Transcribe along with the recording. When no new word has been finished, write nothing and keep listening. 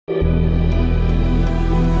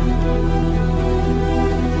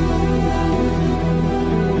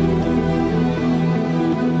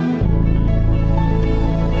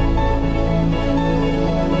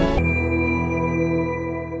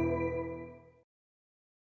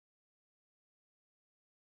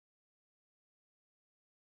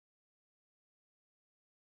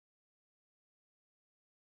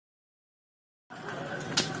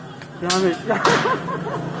آقا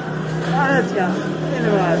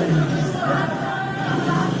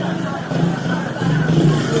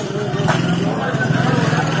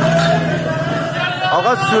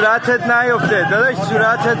صورتت نیفته داداش،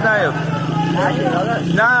 صورتت نیفته.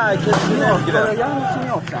 نه کسی نمیگیره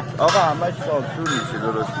آقا، همش سانسور میشه.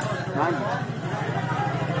 درست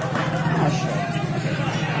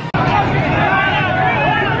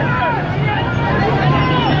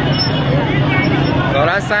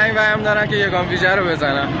دارن سنگ وهم دارن که یگان ویژه رو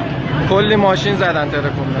بزنن. کلی ماشین زدن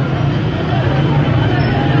ترکوندن.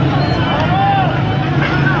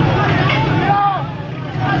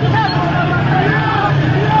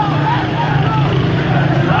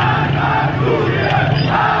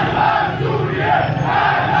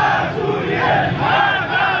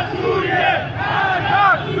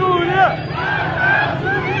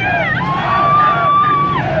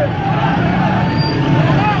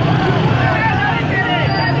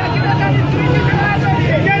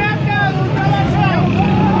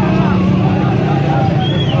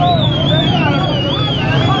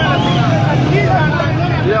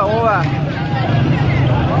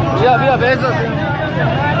 بیا بزن.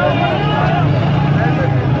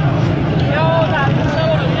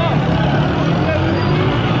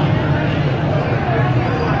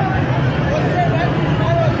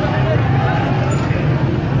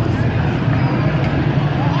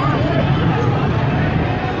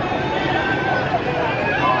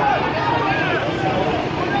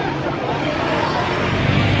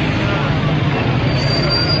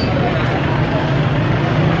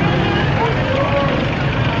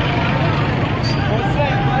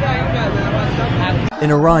 In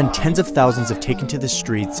Iran, tens of thousands have taken to the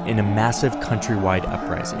streets in a massive countrywide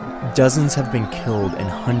uprising. Dozens have been killed and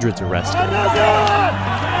hundreds arrested.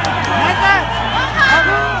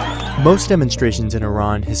 Most demonstrations in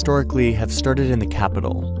Iran historically have started in the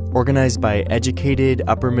capital, organized by educated,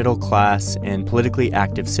 upper-middle class, and politically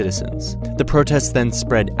active citizens. The protests then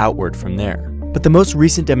spread outward from there. But the most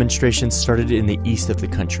recent demonstrations started in the east of the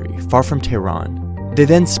country, far from Tehran. They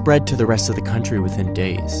then spread to the rest of the country within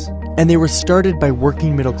days. And they were started by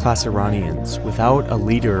working middle-class Iranians without a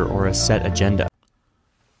leader or a set agenda.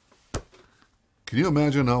 Can you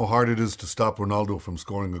imagine how hard it is to stop Ronaldo from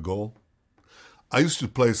scoring a goal? I used to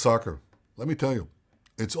play soccer. Let me tell you,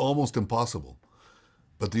 it's almost impossible.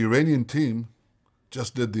 But the Iranian team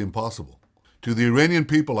just did the impossible. To the Iranian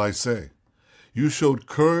people, I say, you showed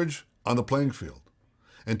courage on the playing field.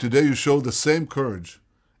 And today you show the same courage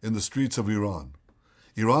in the streets of Iran.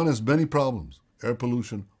 Iran has many problems: air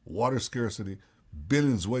pollution, water scarcity,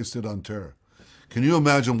 billions wasted on terror. Can you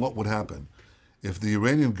imagine what would happen if the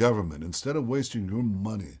Iranian government, instead of wasting your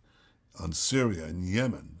money on Syria and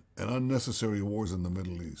Yemen and unnecessary wars in the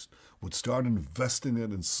Middle East, would start investing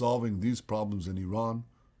it in solving these problems in Iran?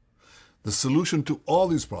 The solution to all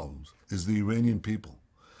these problems is the Iranian people.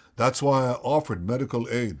 That's why I offered medical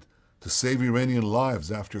aid to save Iranian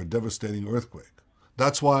lives after a devastating earthquake.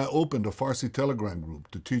 That's why I opened a Farsi Telegram group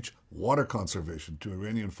to teach water conservation to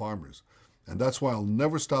Iranian farmers. And that's why I'll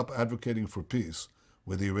never stop advocating for peace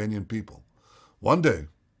with the Iranian people. One day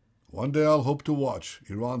I'll hope to watch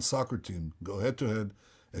Iran's soccer team go head-to-head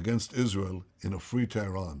against Israel in a free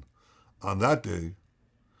Tehran. On that day,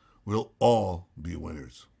 we'll all be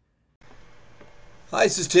winners. Hi,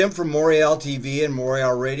 this is Tim from Morial TV and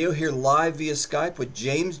Morial Radio, here live via Skype with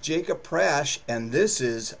James Jacob Prash, and this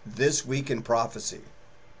is This Week in Prophecy.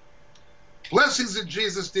 Blessings in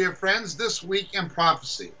Jesus, dear friends, This Week in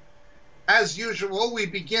Prophecy. As usual, we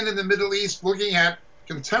begin in the Middle East looking at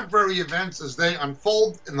contemporary events as they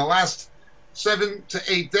unfold in the last 7 to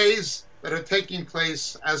 8 days that are taking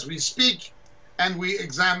place as we speak, and we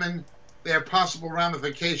examine their possible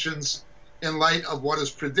ramifications in light of what is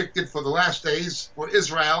predicted for the last days for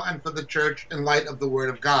Israel and for the church in light of the Word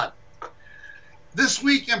of God. This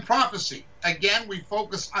week in prophecy, again, we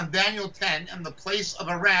focus on Daniel 10 and the place of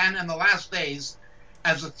Iran in the last days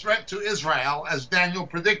as a threat to Israel, as Daniel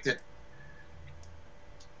predicted.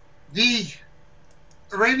 The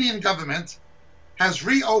Iranian government has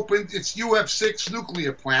reopened its UF6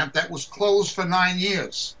 nuclear plant that was closed for 9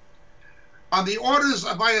 years. On the orders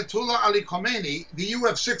of Ayatollah Ali Khamenei, the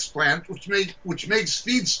UF6 plant, which makes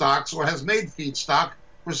feedstocks or has made feedstock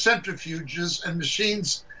for centrifuges and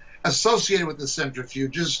machines associated with the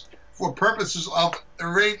centrifuges for purposes of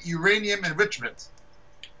uranium enrichment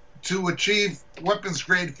to achieve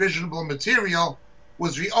weapons-grade fissionable material,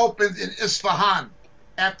 was reopened in Isfahan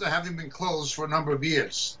after having been closed for a number of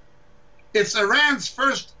years. It's Iran's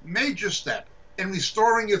first major step in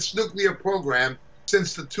restoring its nuclear program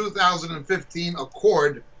since the 2015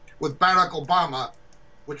 accord with Barack Obama,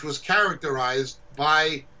 which was characterized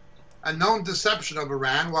by a known deception of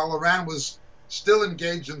Iran while Iran was still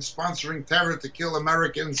engaged in sponsoring terror to kill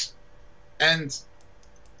Americans and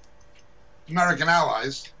American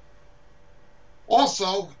allies.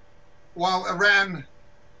 Also, while Iran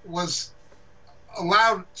was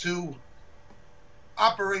allowed to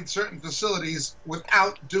operate certain facilities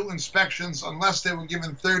without due inspections unless they were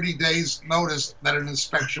given 30 days notice that an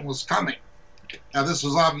inspection was coming. Now, this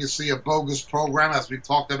was obviously a bogus program, as we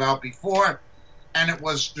talked about before, and it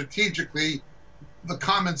was strategically the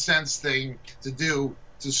common sense thing to do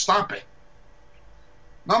to stop it.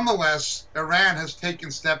 Nonetheless, Iran has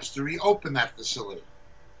taken steps to reopen that facility.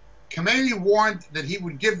 Khomeini warned that he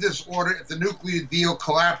would give this order if the nuclear deal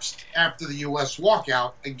collapsed after the U.S.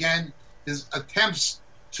 walkout. Again, his attempts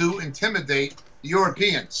to intimidate the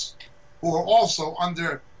Europeans, who are also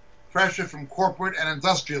under pressure from corporate and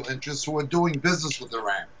industrial interests who are doing business with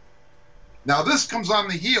Iran. Now, this comes on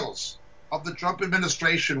the heels of the Trump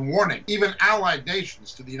administration warning even allied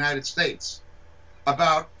nations to the United States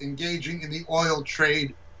about engaging in the oil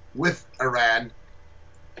trade with Iran,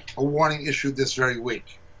 a warning issued this very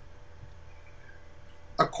week.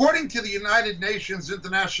 According to the United Nations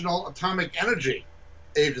International Atomic Energy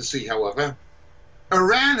Agency, however,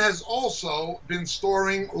 Iran has also been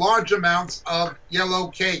storing large amounts of yellow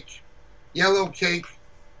cake,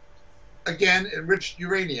 again, enriched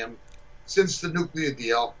uranium, since the nuclear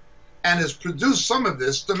deal, and has produced some of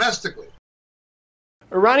this domestically.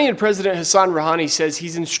 Iranian President Hassan Rouhani says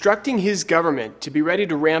he's instructing his government to be ready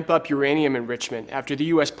to ramp up uranium enrichment after the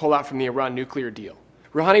U.S. pullout from the Iran nuclear deal.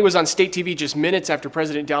 Rouhani was on state TV just minutes after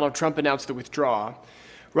President Donald Trump announced the withdrawal.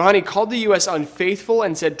 Rouhani called the U.S. unfaithful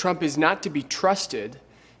and said Trump is not to be trusted.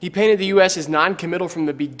 He painted the U.S. as non-committal from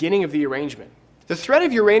the beginning of the arrangement. The threat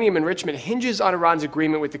of uranium enrichment hinges on Iran's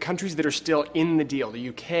agreement with the countries that are still in the deal, the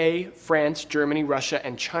UK, France, Germany, Russia,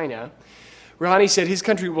 and China. Rouhani said his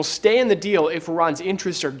country will stay in the deal if Iran's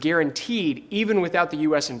interests are guaranteed, even without the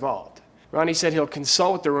U.S. involved. Rouhani said he'll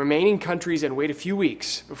consult with the remaining countries and wait a few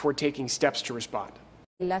weeks before taking steps to respond.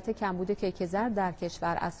 علت کمبود کیک زرد در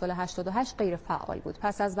کشور از سال 88 غیر فعال بود.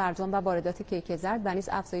 پس از برجام و واردات کیک زرد و نیز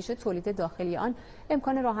افزایش تولید داخلی آن،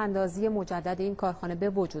 امکان راه اندازی مجدد این کارخانه به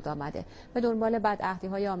وجود آمده. به دنبال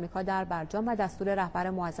بدعهدی‌های آمریکا در برجام و دستور رهبر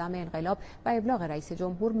معظم انقلاب و ابلاغ رئیس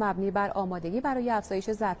جمهور مبنی بر آمادگی برای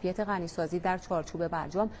افزایش ظرفیت غنیسازی در چارچوب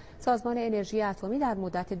برجام، سازمان انرژی اتمی در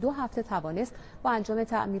مدت 2 هفته توانست با انجام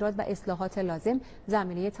تعمیرات و اصلاحات لازم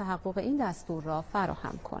زمینه تحقق این دستور را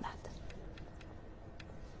فراهم کند.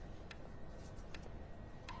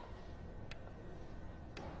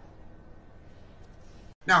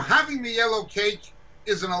 Now, having the yellow cake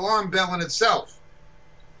is an alarm bell in itself,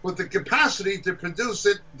 but the capacity to produce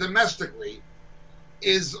it domestically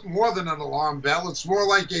is more than an alarm bell. It's more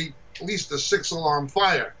like at least a 6-alarm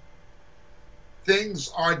fire.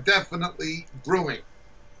 Things are definitely brewing.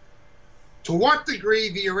 To what degree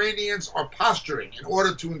the Iranians are posturing in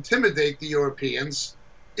order to intimidate the Europeans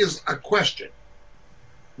is a question.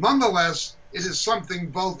 Nonetheless, it is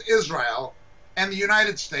something both Israel and the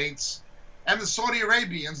United States and the Saudi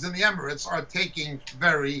Arabians and the Emirates are taking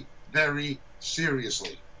very, very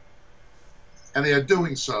seriously. And they are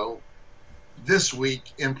doing so this week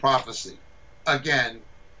in Prophecy. Again,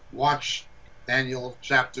 watch Daniel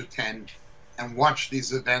chapter 10 and watch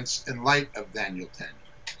these events in light of Daniel 10,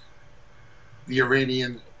 the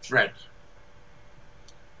Iranian threat.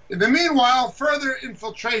 In the meanwhile, further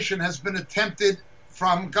infiltration has been attempted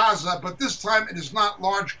from Gaza, but this time it is not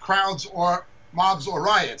large crowds or mobs or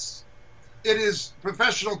riots. It is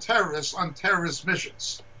professional terrorists on terrorist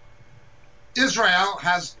missions. Israel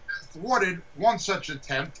has thwarted one such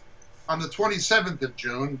attempt on the 27th of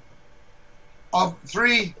June of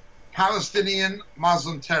 3 Palestinian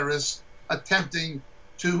Muslim terrorists attempting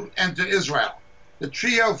to enter Israel. The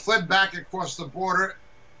trio fled back across the border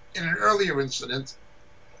in an earlier incident,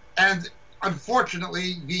 and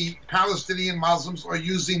unfortunately, the Palestinian Muslims are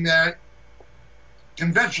using their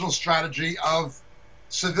conventional strategy of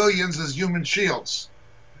civilians as human shields.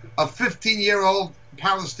 A 15-year-old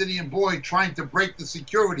Palestinian boy trying to break the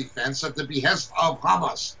security fence at the behest of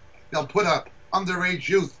Hamas. They'll put an underage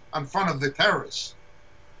youth in front of the terrorists.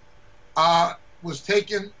 Was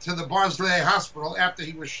taken to the Barzilai hospital after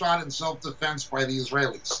he was shot in self-defense by the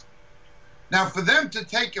Israelis. Now, for them to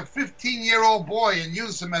take a 15-year-old boy and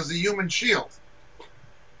use him as a human shield,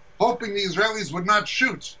 hoping the Israelis would not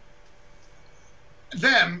shoot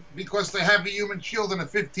them because they have a human shield and a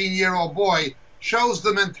 15-year-old boy, shows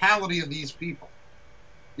the mentality of these people.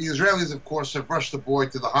 The Israelis, of course, have rushed the boy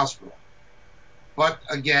to the hospital. But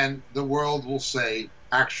again, the world will say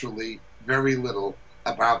actually very little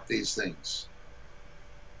about these things.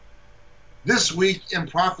 This week in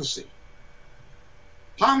prophecy,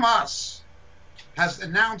 Hamas has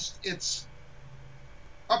announced its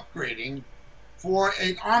upgrading for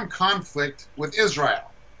an armed conflict with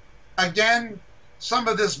Israel. Again, some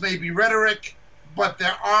of this may be rhetoric, but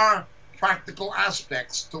there are practical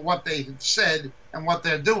aspects to what they have said and what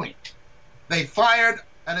they're doing. They fired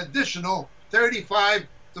an additional 35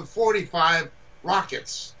 to 45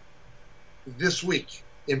 rockets this week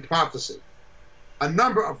in prophecy. A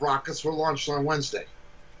number of rockets were launched on Wednesday.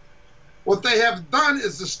 What they have done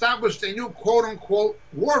is established a new quote-unquote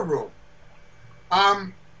war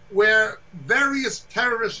room where various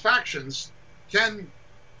terrorist factions can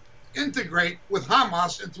integrate with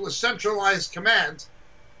Hamas into a centralized command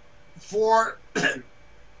for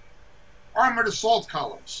armored assault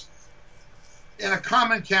columns in a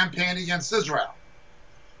common campaign against Israel.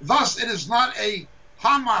 Thus, it is not a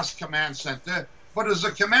Hamas command center, but is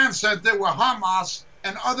a command center where Hamas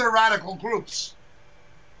and other radical groups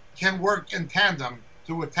can work in tandem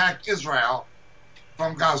to attack Israel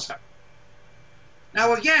from Gaza.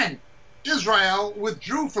 Now again, Israel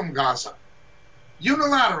withdrew from Gaza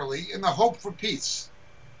unilaterally in the hope for peace.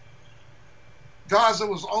 Gaza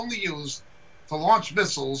was only used to launch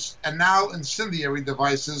missiles and now incendiary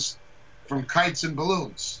devices from kites and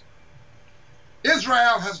balloons.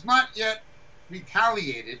 Israel has not yet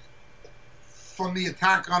retaliated from the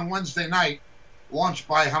attack on Wednesday night launched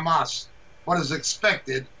by Hamas, but is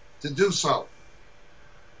expected to do so.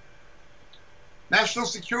 National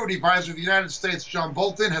Security Advisor of the United States, John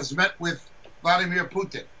Bolton, has met with Vladimir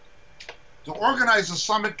Putin to organize a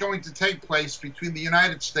summit going to take place between the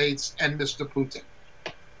United States and Mr. Putin.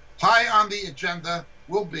 High on the agenda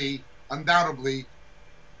will be, undoubtedly,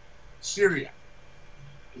 Syria.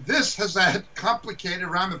 This has had complicated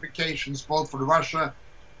ramifications both for Russia.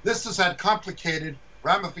 This has had complicated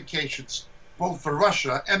ramifications both for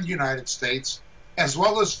Russia and the United States, as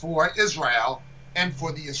well as for Israel and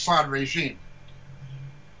for the Assad regime.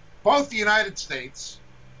 Both the United States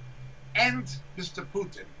and Mr.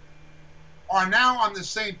 Putin are now on the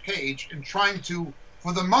same page in trying to,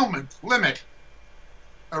 for the moment, limit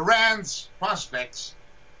Iran's prospects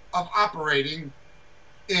of operating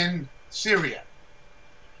in Syria.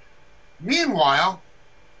 Meanwhile,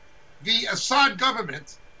 the Assad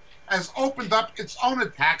government has opened up its own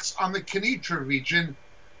attacks on the Kenitra region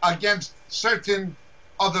against certain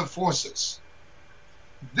other forces.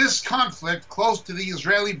 This conflict close to the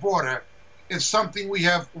Israeli border is something we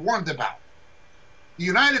have warned about. The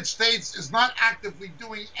United States is not actively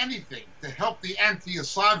doing anything to help the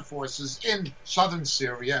anti-Assad forces in southern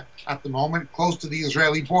Syria at the moment, close to the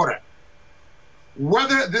Israeli border.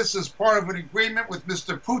 Whether this is part of an agreement with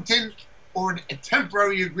Mr. Putin or a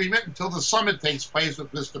temporary agreement until the summit takes place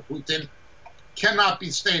with Mr. Putin cannot be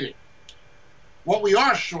stated. What we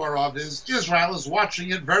are sure of is Israel is watching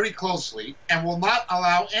it very closely and will not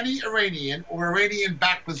allow any Iranian or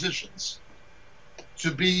Iranian-backed positions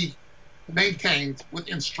to be maintained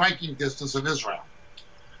within striking distance of Israel.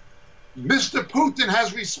 Mr. Putin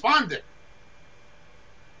has responded,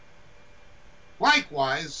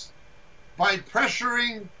 likewise, by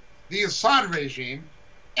pressuring the Assad regime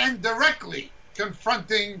and directly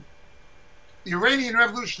confronting the Iranian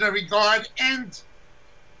Revolutionary Guard and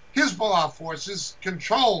Hezbollah forces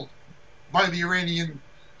controlled by the Iranian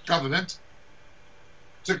government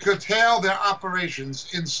to curtail their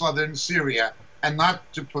operations in southern Syria and not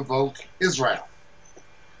to provoke Israel.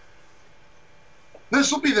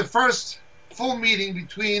 This will be the first full meeting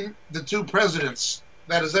between the two presidents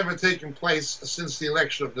that has ever taken place since the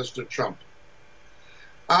election of Mr. Trump.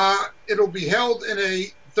 It'll be held in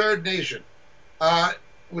a third nation,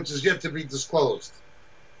 which is yet to be disclosed.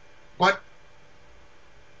 But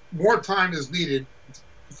more time is needed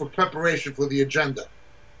for preparation for the agenda.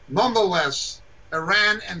 Nonetheless,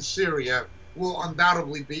 Iran and Syria will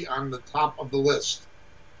undoubtedly be on the top of the list.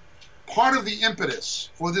 Part of the impetus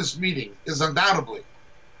for this meeting is undoubtedly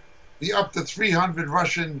the up to 300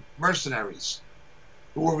 Russian mercenaries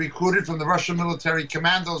who were recruited from the Russian military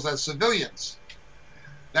commandos as civilians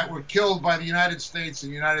that were killed by the United States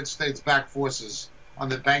and United States-backed forces on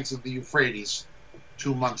the banks of the Euphrates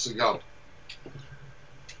 2 months ago.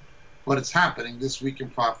 But it's happening this week in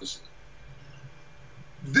prophecy.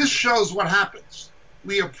 This shows what happens.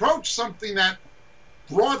 We approach something that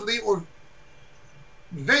broadly or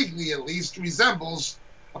vaguely at least resembles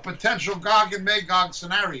a potential Gog and Magog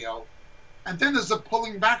scenario, and then there's a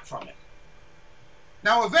pulling back from it.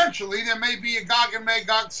 Now eventually there may be a Gog and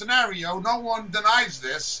Magog scenario, no one denies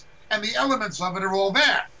this, and the elements of it are all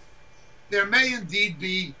there. There may indeed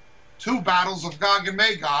be two battles of Gog and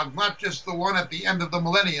Magog, not just the one at the end of the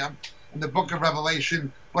millennium, in the book of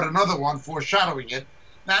Revelation, but another one foreshadowing it.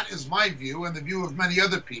 That is my view, and the view of many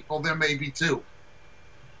other people. There may be too.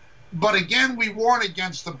 But again, we warn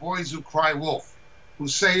against the boys who cry wolf, who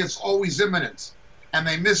say it's always imminent, and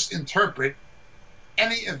they misinterpret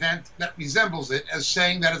any event that resembles it as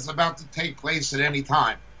saying that it's about to take place at any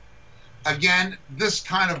time. Again, this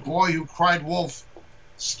kind of boy who cried wolf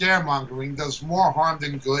scaremongering does more harm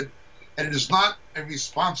than good, and it is not a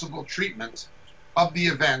responsible treatment of the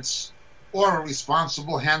events or a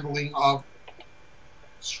responsible handling of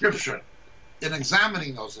Scripture in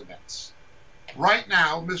examining those events. Right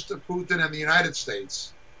now, Mr. Putin and the United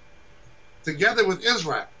States, together with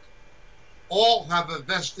Israel, all have a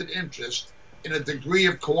vested interest in a degree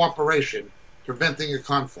of cooperation preventing a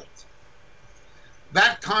conflict.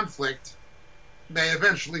 That conflict may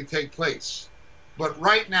eventually take place, but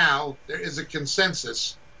right now there is a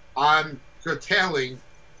consensus on curtailing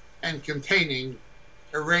and containing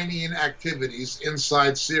Iranian activities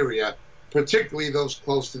inside Syria, particularly those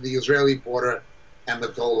close to the Israeli border and the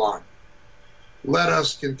Golan. Let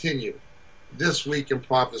us continue. This Week in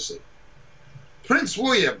Prophecy. Prince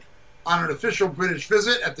William, on an official British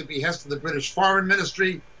visit at the behest of the British Foreign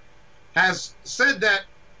Ministry, has said that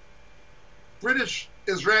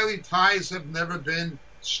British-Israeli ties have never been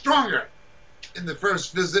stronger in the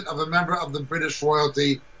first visit of a member of the British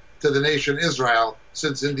royalty to the nation Israel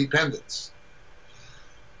since independence.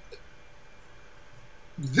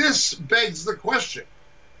 This begs the question,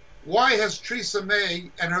 why has Theresa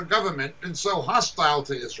May and her government been so hostile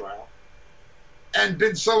to Israel and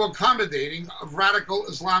been so accommodating of radical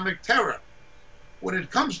Islamic terror when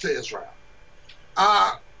it comes to Israel?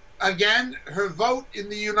 Again, her vote in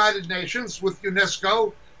the United Nations with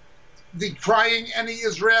UNESCO decrying any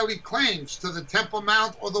Israeli claims to the Temple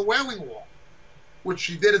Mount or the Wailing Wall, which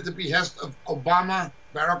she did at the behest of Barack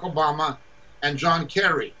Obama, and John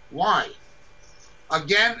Kerry. Why?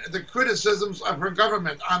 Again, the criticisms of her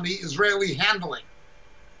government on the Israeli handling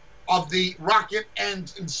of the rocket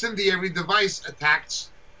and incendiary device attacks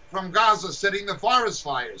from Gaza, setting the forest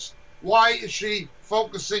fires. Why is she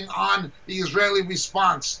focusing on the Israeli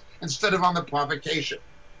response instead of on the provocation?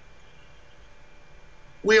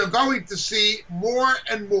 We are going to see more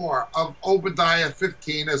and more of Obadiah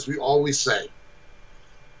 15, as we always say.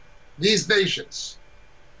 These nations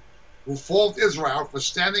who fault Israel for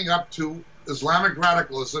standing up to Islamic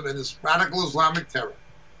radicalism and this radical Islamic terror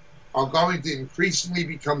are going to increasingly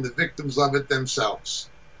become the victims of it themselves.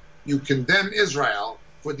 You condemn Israel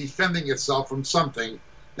for defending itself from something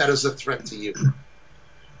that is a threat to you.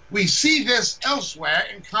 We see this elsewhere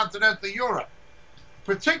in continental Europe,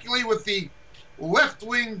 particularly with the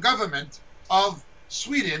left-wing government of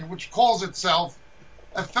Sweden, which calls itself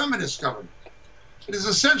a feminist government. It is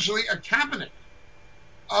essentially a cabinet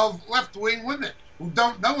of left-wing women who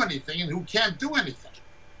don't know anything and who can't do anything.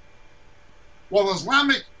 While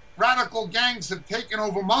Islamic radical gangs have taken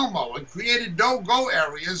over Malmo and created no-go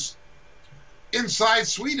areas inside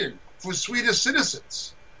Sweden for Swedish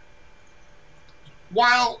citizens.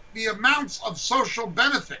 While the amounts of social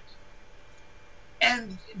benefit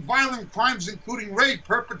and violent crimes, including rape,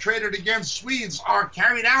 perpetrated against Swedes are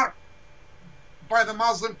carried out by the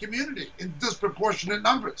Muslim community in disproportionate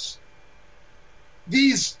numbers.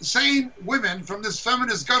 These same women from this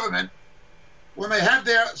feminist government, when they had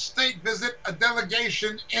their state visit, a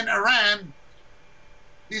delegation in Iran,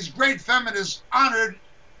 these great feminists honored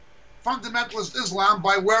fundamentalist Islam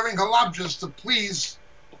by wearing hijabs to please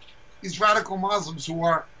these radical Muslims who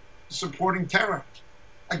are supporting terror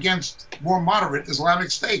against more moderate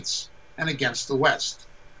Islamic states and against the West.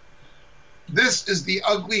 This is the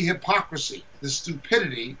ugly hypocrisy, the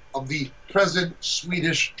stupidity of the present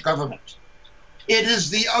Swedish government. It is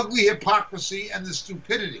the ugly hypocrisy and the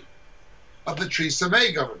stupidity of the Theresa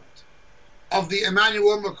May government, of the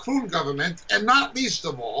Emmanuel Macron government, and not least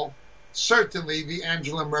of all, certainly the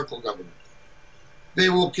Angela Merkel government. They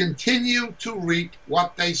will continue to reap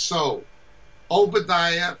what they sow.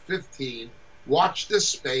 Obadiah 15, watch this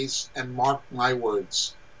space and mark my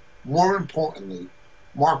words. More importantly,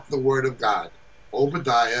 mark the word of God.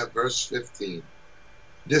 Obadiah verse 15,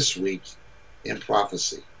 this week in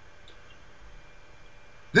prophecy.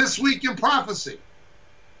 This week in prophecy.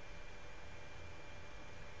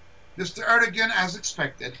 Mr. Erdogan, as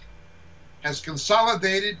expected, has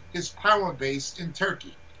consolidated his power base in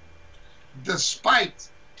Turkey, despite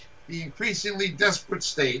the increasingly desperate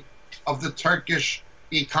state of the Turkish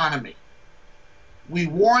economy. We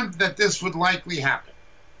warned that this would likely happen.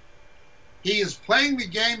 He is playing the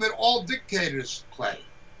game that all dictators play.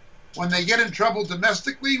 When they get in trouble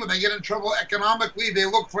domestically, when they get in trouble economically, they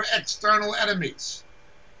look for external enemies.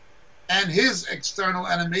 And his external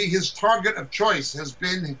enemy, his target of choice, has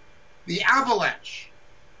been the avalanche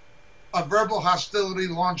of verbal hostility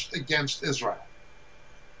launched against Israel.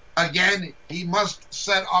 Again, he must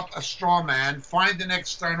set up a straw man, find an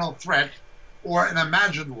external threat, or an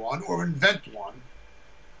imagined one, or invent one,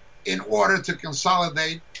 in order to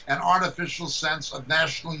consolidate an artificial sense of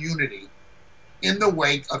national unity in the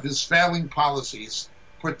wake of his failing policies,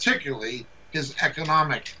 particularly his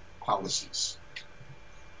economic policies.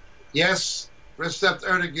 Yes, Recep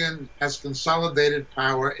Erdogan has consolidated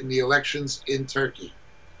power in the elections in Turkey.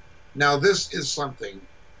 Now, this is something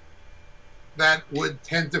that would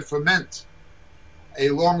tend to foment a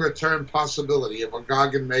longer-term possibility of a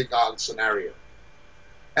Gog and Magog scenario.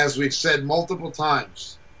 As we've said multiple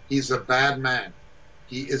times, he's a bad man.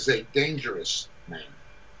 He is a dangerous man.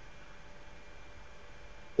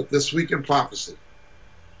 But this week in prophecy,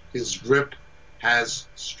 his grip has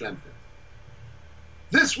strengthened.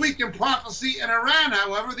 This week in prophecy in Iran,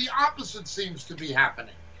 however, the opposite seems to be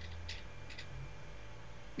happening.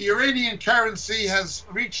 The Iranian currency has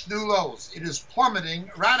reached new lows. It is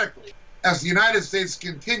plummeting radically as the United States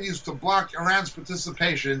continues to block Iran's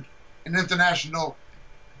participation in international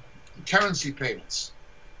currency payments.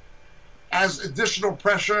 As additional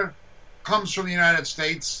pressure comes from the United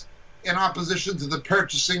States in opposition to the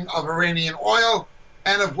purchasing of Iranian oil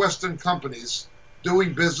and of Western companies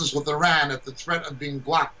doing business with Iran at the threat of being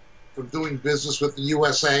blocked from doing business with the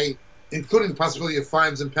USA, including the possibility of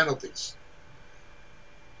fines and penalties.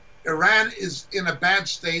 Iran is in a bad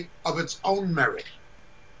state of its own merit,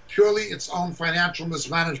 purely its own financial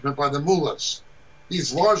mismanagement by the mullahs,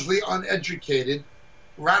 these largely uneducated,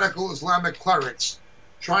 radical Islamic clerics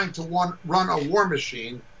trying to run a war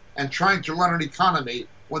machine and trying to run an economy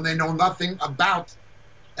when they know nothing about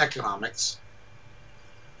economics,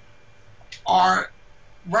 are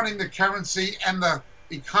running the currency and the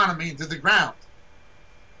economy into the ground.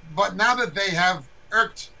 But now that they have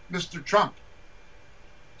irked Mr. Trump,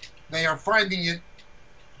 they are finding it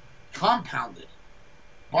compounded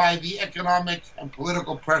by the economic and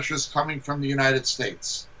political pressures coming from the United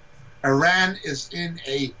States. Iran is in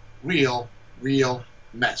a real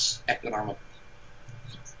mess economically.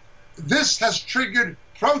 This has triggered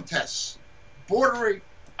protests bordering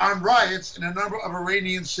on riots in a number of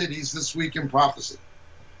Iranian cities this week in prophecy.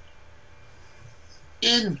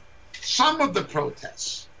 In some of the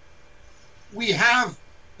protests, we have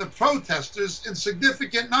the protesters in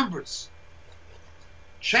significant numbers,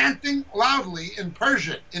 chanting loudly in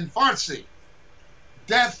Persian, in Farsi,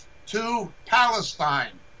 "Death to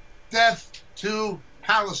Palestine! Death to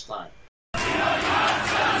Palestine!"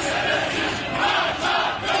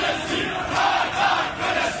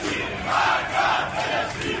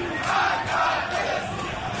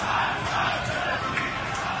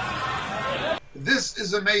 This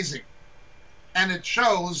is amazing, and it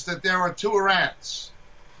shows that there are two Irans.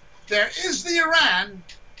 There is the Iran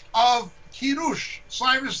of Kirush,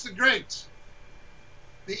 Cyrus the Great,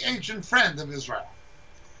 the ancient friend of Israel.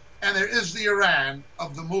 And there is the Iran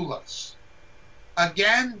of the mullahs.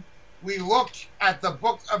 Again, we look at the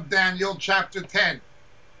book of Daniel, chapter 10.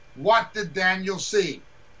 What did Daniel see?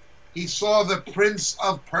 He saw the Prince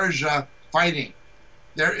of Persia fighting.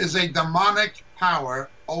 There is a demonic power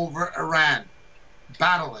over Iran,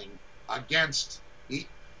 battling against the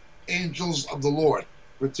angels of the Lord,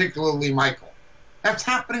 particularly Michael. That's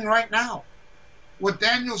happening right now. What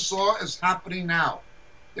Daniel saw is happening now.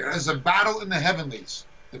 There is a battle in the heavenlies,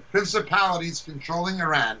 the principalities controlling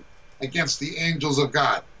Iran against the angels of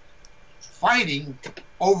God, fighting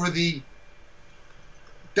over the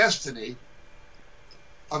destiny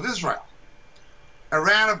of Israel.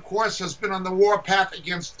 Iran, of course, has been on the warpath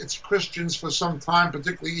against its Christians for some time,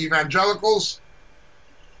 particularly evangelicals,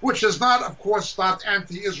 which has not, of course, stopped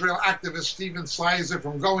anti-Israel activist Stephen Sizer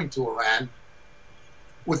from going to Iran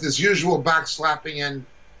with his usual backslapping and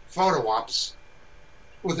photo ops,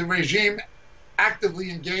 with the regime actively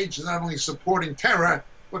engaged in not only supporting terror,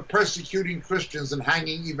 but persecuting Christians and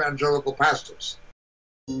hanging evangelical pastors.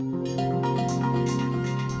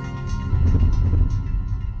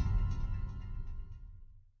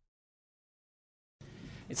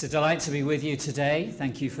 It's a delight to be with you today.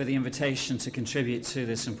 Thank you for the invitation to contribute to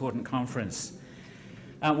this important conference.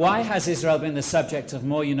 Why has Israel been the subject of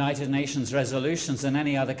more United Nations resolutions than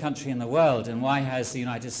any other country in the world? And why has the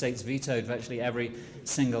United States vetoed virtually every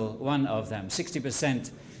single one of them?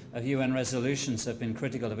 60% of UN resolutions have been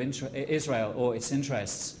critical of Israel or its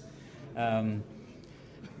interests.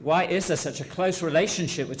 Why is there such a close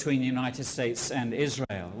relationship between the United States and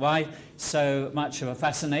Israel? Why so much of a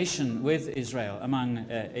fascination with Israel among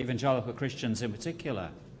evangelical Christians in particular?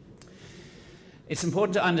 It's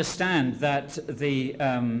important to understand that the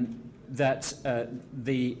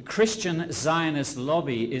Christian Zionist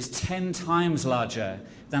lobby is 10 times larger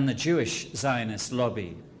than the Jewish Zionist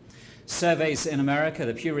lobby. Surveys in America,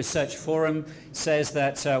 the Pew Research Forum says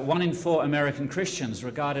that 1 in 4 American Christians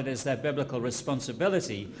regard it as their biblical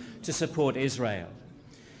responsibility to support Israel.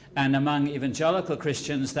 And among evangelical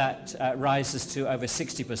Christians, that rises to over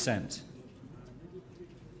 60%.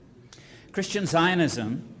 Christian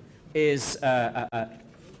Zionism is a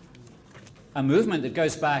movement that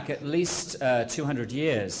goes back at least 200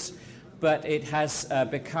 years, but it has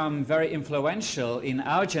become very influential in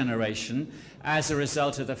our generation as a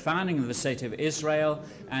result of the founding of the State of Israel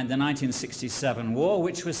and the 1967 war,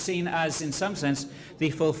 which was seen as, in some sense, the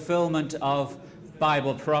fulfillment of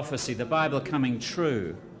Bible prophecy, the Bible coming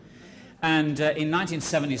true. And in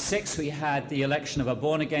 1976, we had the election of a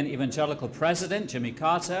born-again evangelical president, Jimmy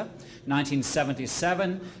Carter.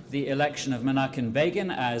 1977, the election of Menachem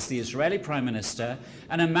Begin as the Israeli prime minister,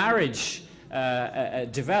 and a marriage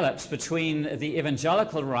develops between the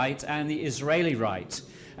evangelical right and the Israeli right.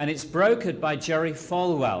 And it's brokered by Jerry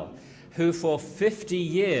Falwell, who for 50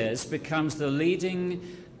 years becomes the leading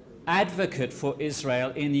advocate for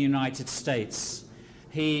Israel in the United States.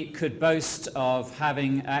 He could boast of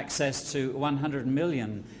having access to 100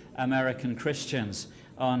 million American Christians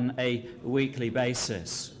on a weekly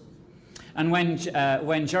basis. And when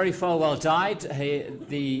Jerry Falwell died,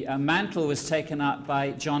 the mantle was taken up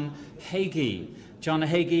by John Hagee. John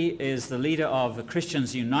Hagee is the leader of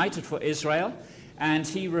Christians United for Israel, and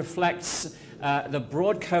he reflects the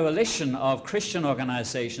broad coalition of Christian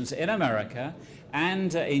organizations in America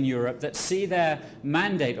and in Europe that see their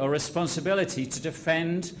mandate or responsibility to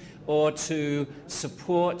defend or to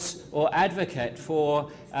support or advocate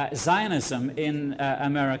for Zionism in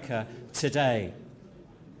America today.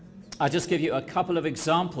 I'll just give you a couple of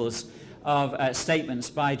examples of statements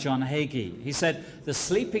by John Hagee. He said, "The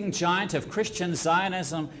sleeping giant of Christian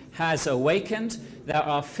Zionism has awakened. There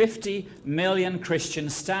are 50 million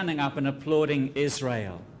Christians standing up and applauding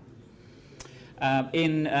Israel."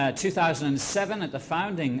 In 2007, at the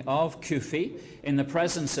founding of CUFI, in the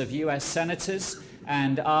presence of US senators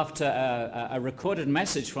and after a recorded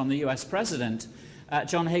message from the US president,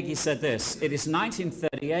 John Hagee said this: "It is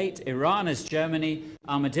 1938, Iran is Germany,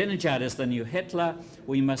 Ahmadinejad is the new Hitler.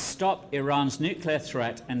 We must stop Iran's nuclear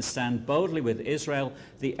threat and stand boldly with Israel,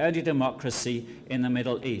 the only democracy in the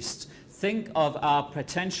Middle East. Think of our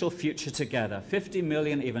potential future together. 50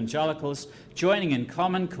 million evangelicals joining in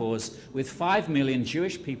common cause with 5 million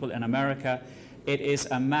Jewish people in America. It is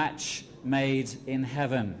a match made in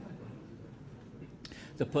heaven."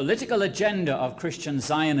 The political agenda of Christian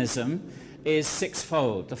Zionism is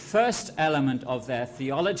sixfold. The first element of their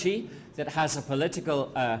theology that has a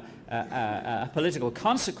political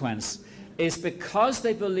consequence is because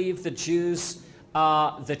they believe the Jews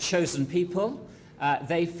are the chosen people.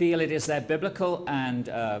 They feel it is their biblical and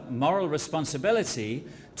moral responsibility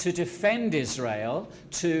to defend Israel,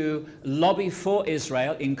 to lobby for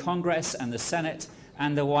Israel in Congress and the Senate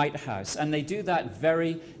and the White House. And they do that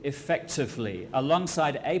very effectively.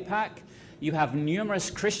 Alongside AIPAC, you have numerous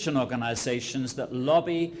Christian organizations that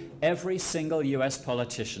lobby every single US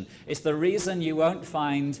politician. It's the reason you won't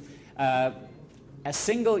find a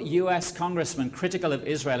single US congressman critical of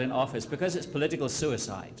Israel in office, because it's political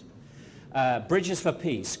suicide. Bridges for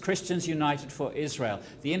Peace, Christians United for Israel,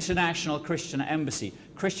 the International Christian Embassy,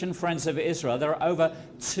 Christian Friends of Israel. There are over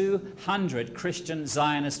 200 Christian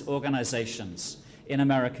Zionist organizations in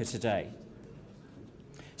America today.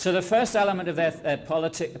 So the first element of their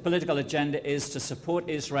political agenda is to support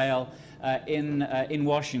Israel in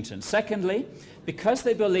Washington. Secondly, because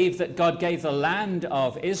they believe that God gave the land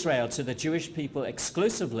of Israel to the Jewish people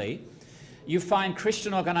exclusively, you find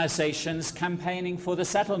Christian organizations campaigning for the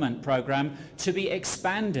settlement program to be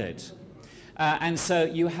expanded. And so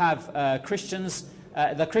you have Christians,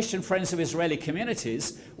 the Christian Friends of Israeli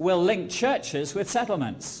Communities will link churches with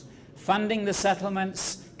settlements, funding the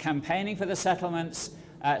settlements, campaigning for the settlements,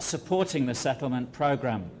 supporting the settlement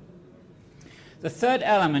program. The third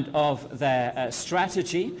element of their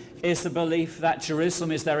strategy is the belief that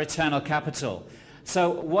Jerusalem is their eternal capital.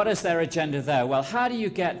 So what is their agenda there? Well, how do you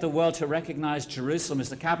get the world to recognize Jerusalem as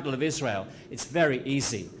the capital of Israel? It's very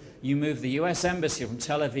easy. You move the US embassy from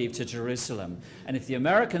Tel Aviv to Jerusalem. And if the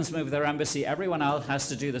Americans move their embassy, everyone else has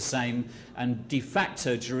to do the same. And de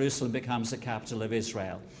facto, Jerusalem becomes the capital of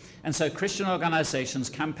Israel. And so Christian organizations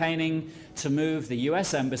campaigning to move the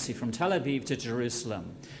US embassy from Tel Aviv to Jerusalem.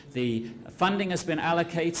 The funding has been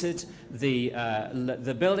allocated, the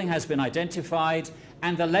building has been identified,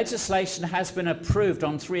 and the legislation has been approved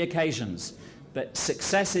on 3 occasions but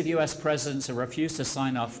successive US presidents have refused to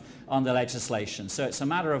sign off on the legislation. So it's a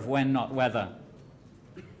matter of when, not whether.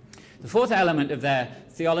 The fourth element of their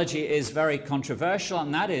theology is very controversial,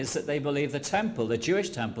 and that is that they believe the temple, the Jewish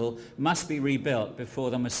temple, must be rebuilt before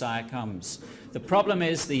the Messiah comes. The problem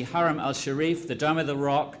is the Haram al-Sharif, the Dome of the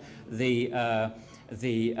Rock, the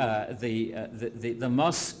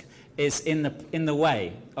mosque is in the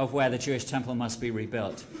way of where the Jewish temple must be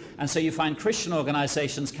rebuilt. And so you find Christian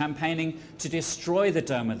organizations campaigning to destroy the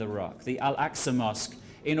Dome of the Rock, the Al-Aqsa Mosque,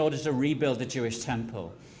 in order to rebuild the Jewish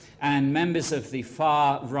temple. And members of the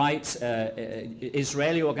far-right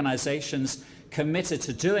Israeli organizations committed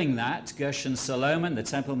to doing that, Gershon Solomon, the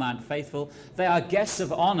Temple Mount Faithful, they are guests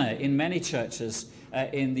of honor in many churches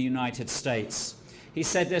in the United States. He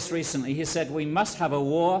said this recently. He said, we must have a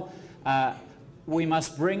war. We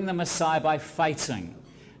must bring the Messiah by fighting.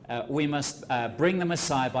 We must bring the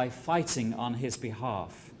Messiah by fighting on his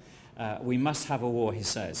behalf. We must have a war, he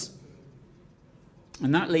says.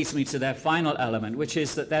 And that leads me to their final element, which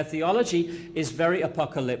is that their theology is very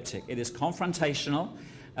apocalyptic. It is confrontational.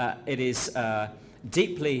 It is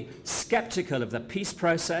deeply skeptical of the peace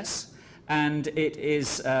process. And it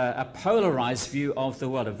is a polarized view of the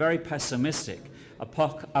world, a very pessimistic,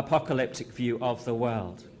 apocalyptic view of the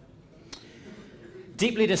world.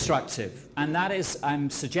 Deeply destructive. And that is, I'm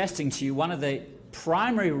suggesting to you, one of the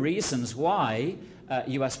primary reasons why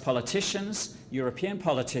US politicians, European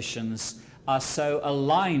politicians, are so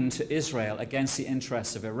aligned to Israel against the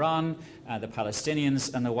interests of Iran, the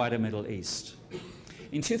Palestinians, and the wider Middle East.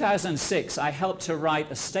 In 2006, I helped to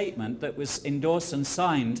write a statement that was endorsed and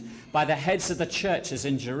signed by the heads of the churches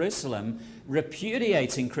in Jerusalem,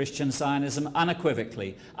 repudiating Christian Zionism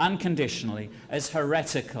unequivocally, unconditionally, as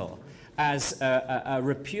heretical, as a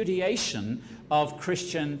repudiation of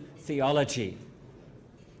Christian theology.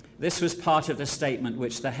 This was part of the statement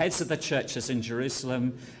which the heads of the churches in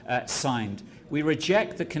Jerusalem signed. We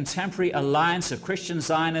reject the contemporary alliance of Christian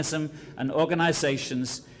Zionism and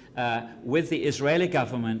organizations with the Israeli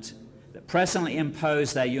government that presently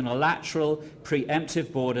impose their unilateral,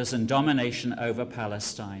 preemptive borders and domination over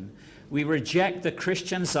Palestine. We reject the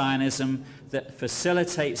Christian Zionism that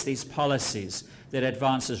facilitates these policies, that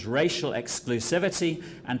advances racial exclusivity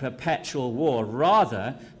and perpetual war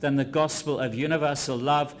rather than the gospel of universal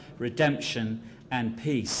love, redemption, and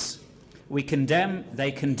peace. They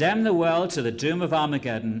condemn the world to the doom of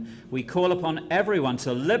Armageddon. We call upon everyone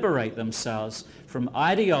to liberate themselves from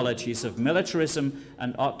ideologies of militarism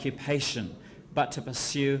and occupation, but to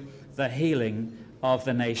pursue the healing of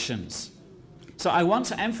the nations. So I want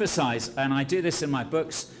to emphasize, and I do this in my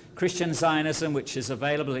books, Christian Zionism, which is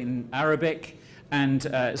available in Arabic, and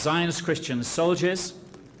Zionist Christian Soldiers,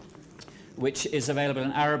 which is available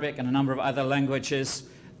in Arabic and a number of other languages,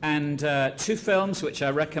 and two films which I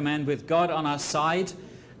recommend, With God on Our Side,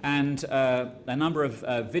 and a number of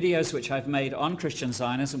videos which I've made on Christian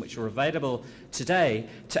Zionism, which are available today,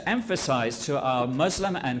 to emphasize to our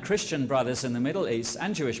Muslim and Christian brothers in the Middle East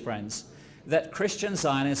and Jewish friends that Christian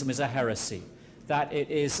Zionism is a heresy, that it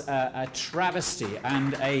is a travesty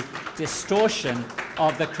and a distortion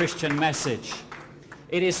of the Christian message.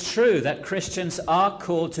 It is true that Christians are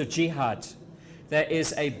called to jihad. There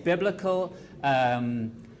is a biblical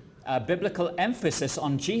emphasis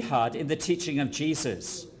on jihad in the teaching of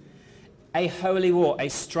Jesus. A holy war, a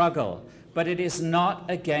struggle, but it is not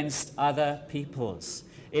against other peoples.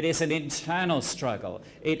 It is an internal struggle.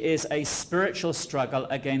 It is a spiritual struggle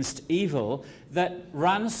against evil that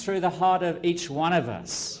runs through the heart of each one of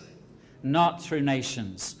us, not through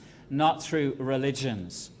nations, not through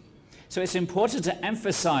religions. So it's important to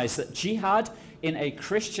emphasize that jihad, in a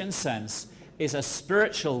Christian sense, is a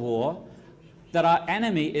spiritual war, that our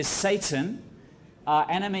enemy is Satan, our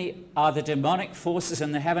enemy are the demonic forces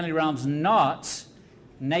in the heavenly realms, not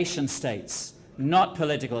nation states, not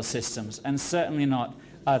political systems, and certainly not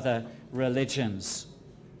other religions.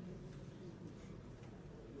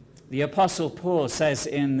 The Apostle Paul says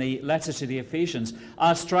in the letter to the Ephesians,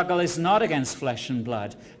 our struggle is not against flesh and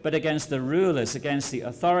blood, but against the rulers, against the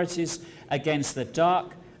authorities, against the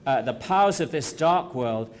powers of this dark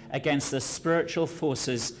world, against the spiritual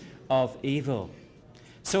forces of evil.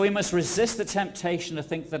 So we must resist the temptation to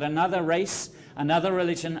think that another race, another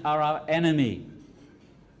religion are our enemy.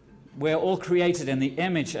 We're all created in the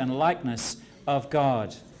image and likeness of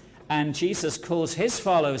God. And Jesus calls his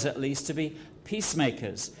followers at least to be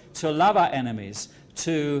peacemakers, to love our enemies,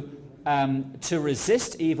 to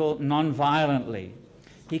resist evil non-violently.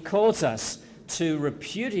 He calls us to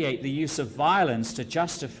repudiate the use of violence to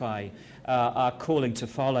justify our calling to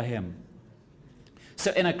follow him.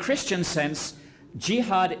 So in a Christian sense,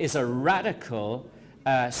 jihad is a radical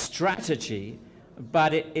strategy,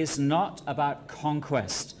 but it is not about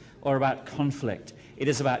conquest or about conflict. It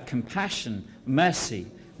is about compassion,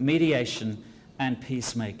 mercy, mediation, and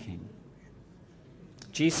peacemaking.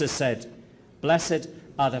 Jesus said, "Blessed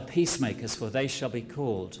are the peacemakers, for they shall be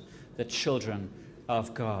called the children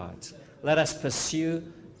of God." Let us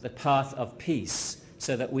pursue the path of peace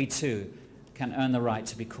so that we too can earn the right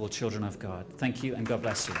to be called children of God. Thank you, and God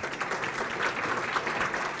bless you.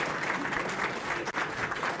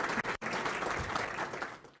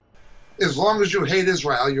 As long as you hate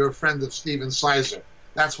Israel, you're a friend of Stephen Sizer.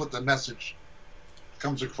 That's what the message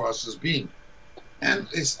comes across as being. And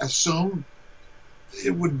assume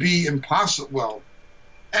it would be impossible. Well,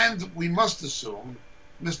 and we must assume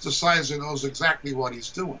Mr. Sizer knows exactly what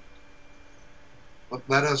he's doing. But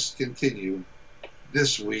let us continue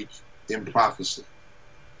this week in prophecy.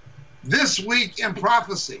 This week in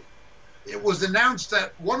prophecy, it was announced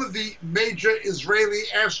that one of the major Israeli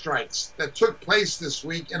airstrikes that took place this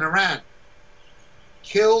week in Iran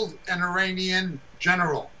killed an Iranian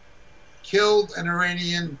general, killed an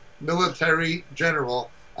Iranian military general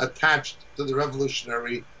attached to the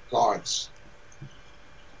Revolutionary Guards.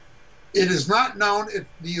 It is not known if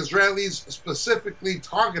the Israelis specifically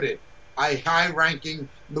targeted a high-ranking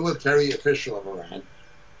military official of Iran,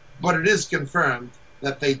 but it is confirmed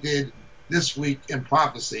that they did, this week in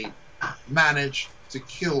prophecy, manage to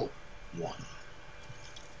kill one.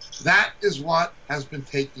 That is what has been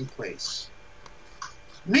taking place.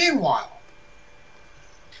 Meanwhile,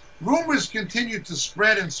 rumors continue to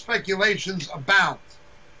spread and speculations abound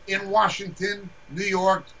in Washington, New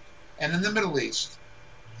York, and in the Middle East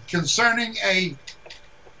concerning a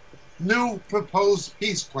new proposed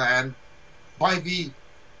peace plan by the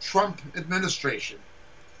Trump administration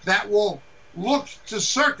that will look to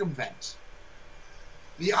circumvent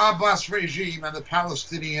the Abbas regime and the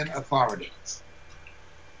Palestinian Authority.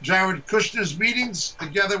 Jared Kushner's meetings,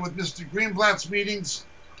 together with Mr. Greenblatt's meetings,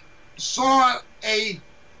 saw a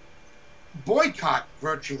boycott,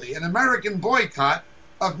 virtually, an American boycott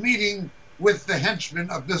of meeting with the henchmen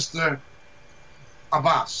of Mr.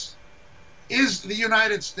 Abbas. Is the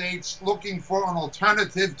United States looking for an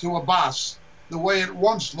alternative to Abbas the way it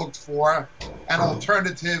once looked for an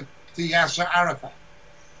alternative to Yasser Arafat?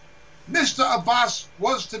 Mr. Abbas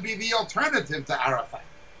was to be the alternative to Arafat.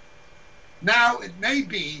 Now it may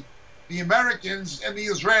be the Americans and the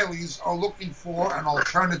Israelis are looking for an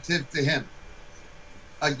alternative to him.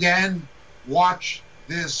 Again, watch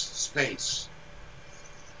this space.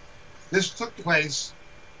 This took place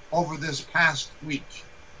over this past week.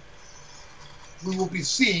 We will be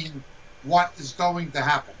seeing what is going to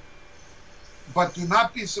happen. But do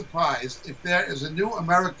not be surprised if there is a new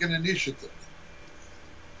American initiative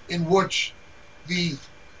in which the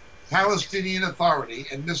Palestinian Authority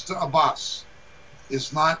and Mr. Abbas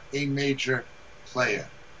is not a major player.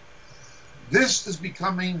 This is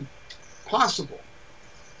becoming possible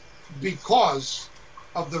because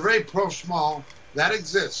of the rapprochement that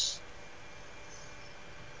exists,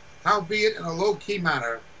 howbeit in a low-key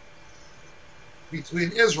manner,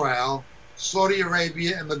 between Israel, Saudi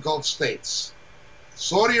Arabia, and the Gulf states.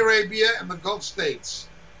 Saudi Arabia and the Gulf states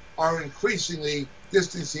are increasingly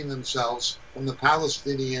distancing themselves from the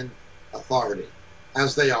Palestinian Authority,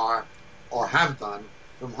 as they are or have done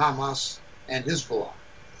from Hamas and Hezbollah.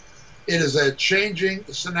 It is a changing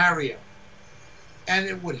scenario, and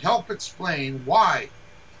it would help explain why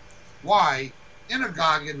in a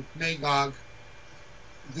Gog and Magog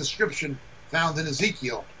description found in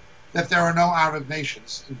Ezekiel that there are no Arab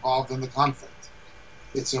nations involved in the conflict.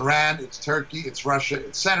 It's Iran, it's Turkey, it's Russia,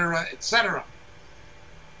 etc., etc.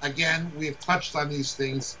 Again, we have touched on these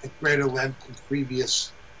things at greater length in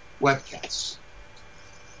previous webcasts.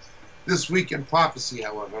 This week in prophecy,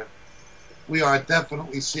 however, we are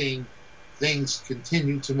definitely seeing things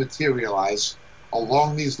continue to materialize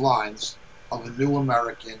along these lines of a new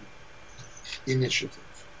American initiative.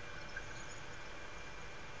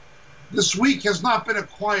 This week has not been a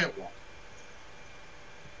quiet one,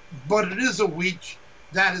 but it is a week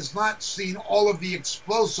that has not seen all of the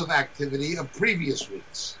explosive activity of previous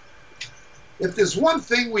weeks. If there's one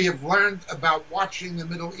thing we have learned about watching the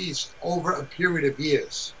Middle East over a period of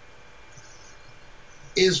years,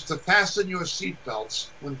 is to fasten your seatbelts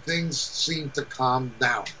when things seem to calm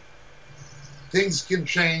down. Things can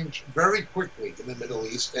change very quickly in the Middle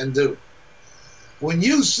East, and do. When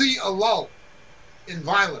you see a lull in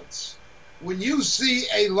violence, when you see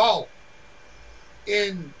a lull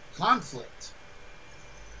in conflict,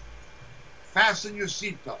 fasten your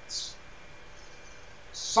seatbelts.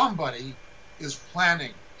 Somebody is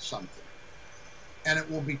planning something, and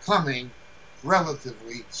it will be coming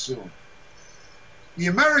relatively soon. The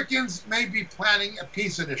Americans may be planning a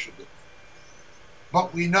peace initiative,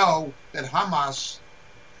 but we know that Hamas,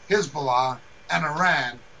 Hezbollah, and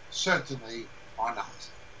Iran certainly are not.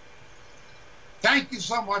 Thank you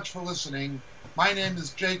so much for listening. My name is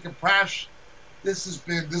Jacob Prasch. This has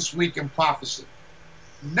been This Week in Prophecy.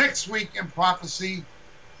 Next week in Prophecy,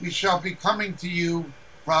 we shall be coming to you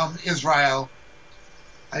from Israel.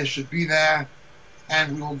 I should be there,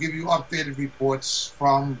 and we will give you updated reports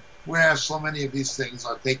from where so many of these things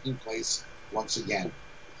are taking place once again.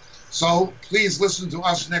 So please listen to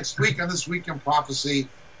us next week on This Week in Prophecy,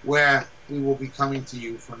 where we will be coming to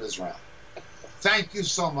you from Israel. Thank you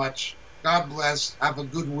so much. God bless. Have a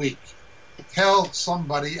good week. Tell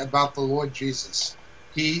somebody about the Lord Jesus.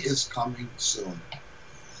 He is coming soon.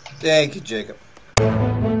 Thank you, Jacob.